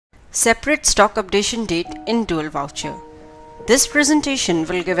Separate stock updation date in dual voucher. This presentation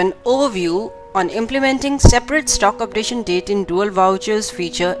will give an overview on implementing separate stock updation date in dual vouchers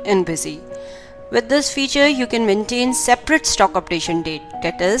feature in Busy. With this feature, you can maintain separate stock updation date,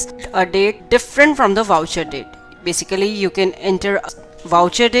 that is, a date different from the voucher date. Basically, you can enter a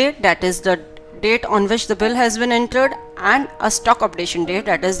voucher date, that is the date on which the bill has been entered, and a stock updation date,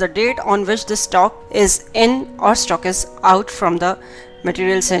 that is the date on which the stock is in or stock is out from the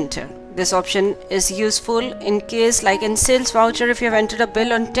material center. This option is useful in case like in sales voucher, if you have entered a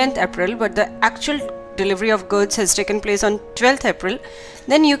bill on 10th April but the actual delivery of goods has taken place on 12th April,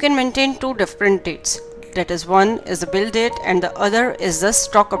 then you can maintain two different dates. That is, one is the bill date and the other is the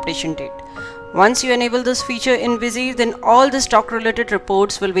stock updation date. Once you enable this feature in Busy, then all the stock related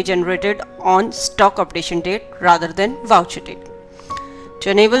reports will be generated on stock updation date rather than voucher date. To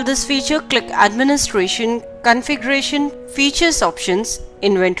enable this feature, click Administration, Configuration, Features Options,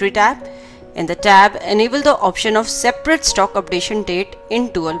 Inventory tab. In the tab, enable the option of Separate Stock Updation Date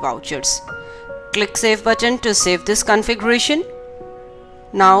in Dual Vouchers. Click Save button to save this configuration.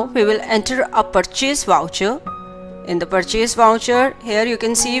 Now we will enter a purchase voucher. In the purchase voucher, here you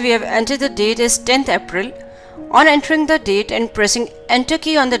can see we have entered the date as 10th April. On entering the date and pressing Enter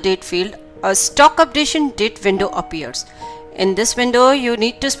key on the date field, a stock updation date window appears. In this window, you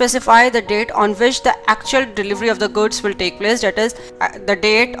need to specify the date on which the actual delivery of the goods will take place, that is, the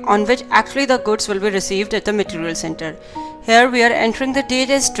date on which actually the goods will be received at the material center. Here we are entering the date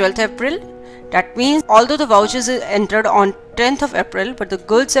as 12th April. That means although the vouchers is entered on 10th of April, but the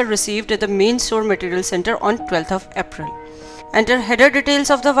goods are received at the main store material center on 12th of April. Enter header details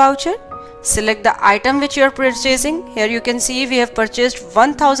of the voucher. Select the item which you are purchasing. Here you can see we have purchased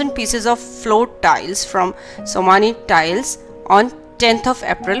 1000 pieces of floor tiles from Somani Tiles on 10th of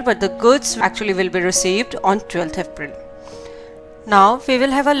April, but the goods actually will be received on 12th April. Now we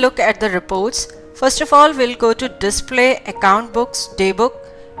will have a look at the reports. First of all, we'll go to Display, Account Books, Daybook.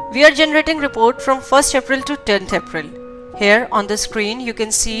 We are generating report from 1st April to 10th April. Here on the screen you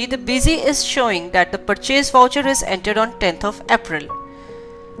can see the Busy is showing that the purchase voucher is entered on 10th of April.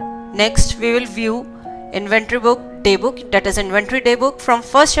 Next, we will view Inventory Book Daybook, that is Inventory Daybook from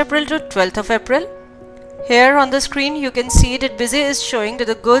 1st April to 12th of April. Here on the screen you can see that Busy is showing that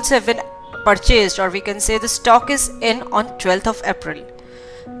the goods have been purchased, or we can say the stock is in on 12th of April.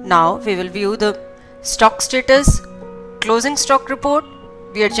 Now we will view the stock status, closing stock report.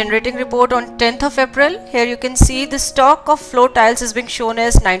 We are generating report on 10th of April. Here you can see the stock of floor tiles is being shown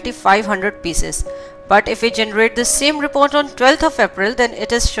as 9500 pieces. But if we generate the same report on 12th of April, then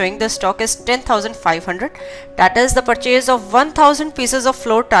it is showing the stock is 10,500. That is, the purchase of 1000 pieces of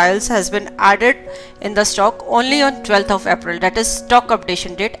floor tiles has been added in the stock only on 12th of April. That is stock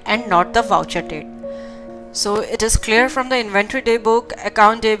updation date and not the voucher date. So it is clear from the Inventory Daybook,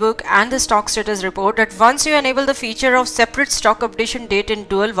 Account Daybook and the Stock Status Report that once you enable the feature of separate stock updation date in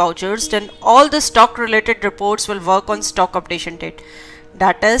dual vouchers, then all the stock related reports will work on stock updation date.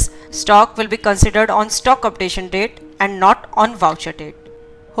 That is, stock will be considered on stock updation date and not on voucher date.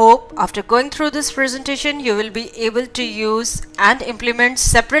 Hope after going through this presentation you will be able to use and implement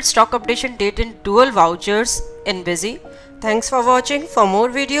separate stock updation date in dual vouchers in Busy. Thanks for watching. For more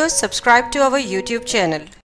videos, subscribe to our YouTube channel.